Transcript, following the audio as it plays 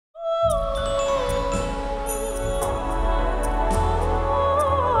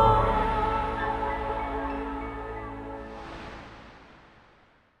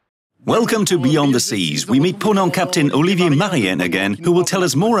Welcome to Beyond the Seas. We meet Ponant captain Olivier Marien again, who will tell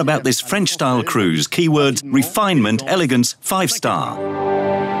us more about this French-style cruise. Keywords: refinement, elegance, 5-star.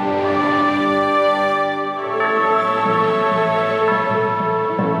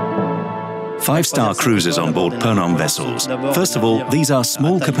 Five-star cruises on board Ponant vessels. First of all, these are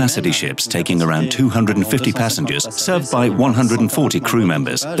small-capacity ships taking around 250 passengers, served by 140 crew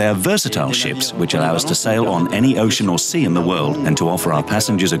members. They are versatile ships which allow us to sail on any ocean or sea in the world and to offer our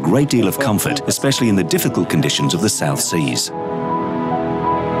passengers a great deal of comfort, especially in the difficult conditions of the South Seas.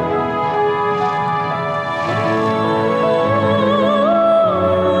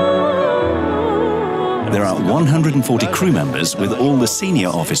 There are 140 crew members, with all the senior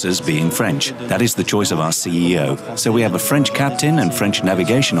officers being French. That is the choice of our CEO. So we have a French captain and French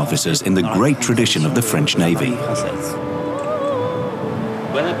navigation officers in the great tradition of the French Navy.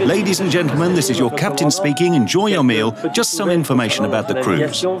 Ladies and gentlemen, this is your captain speaking. Enjoy your meal. Just some information about the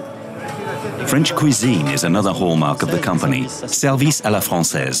cruise. French cuisine is another hallmark of the company, service à la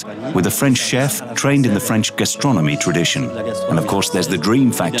française, with a French chef trained in the French gastronomy tradition. And of course there's the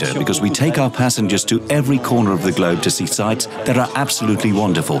dream factor, because we take our passengers to every corner of the globe to see sights that are absolutely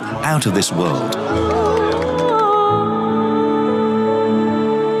wonderful, out of this world.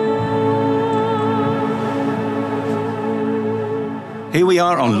 Here we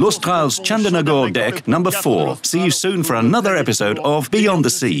are on L'Austral's Chandernagore deck, number 4. See you soon for another episode of Beyond the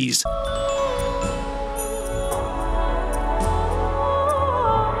Seas.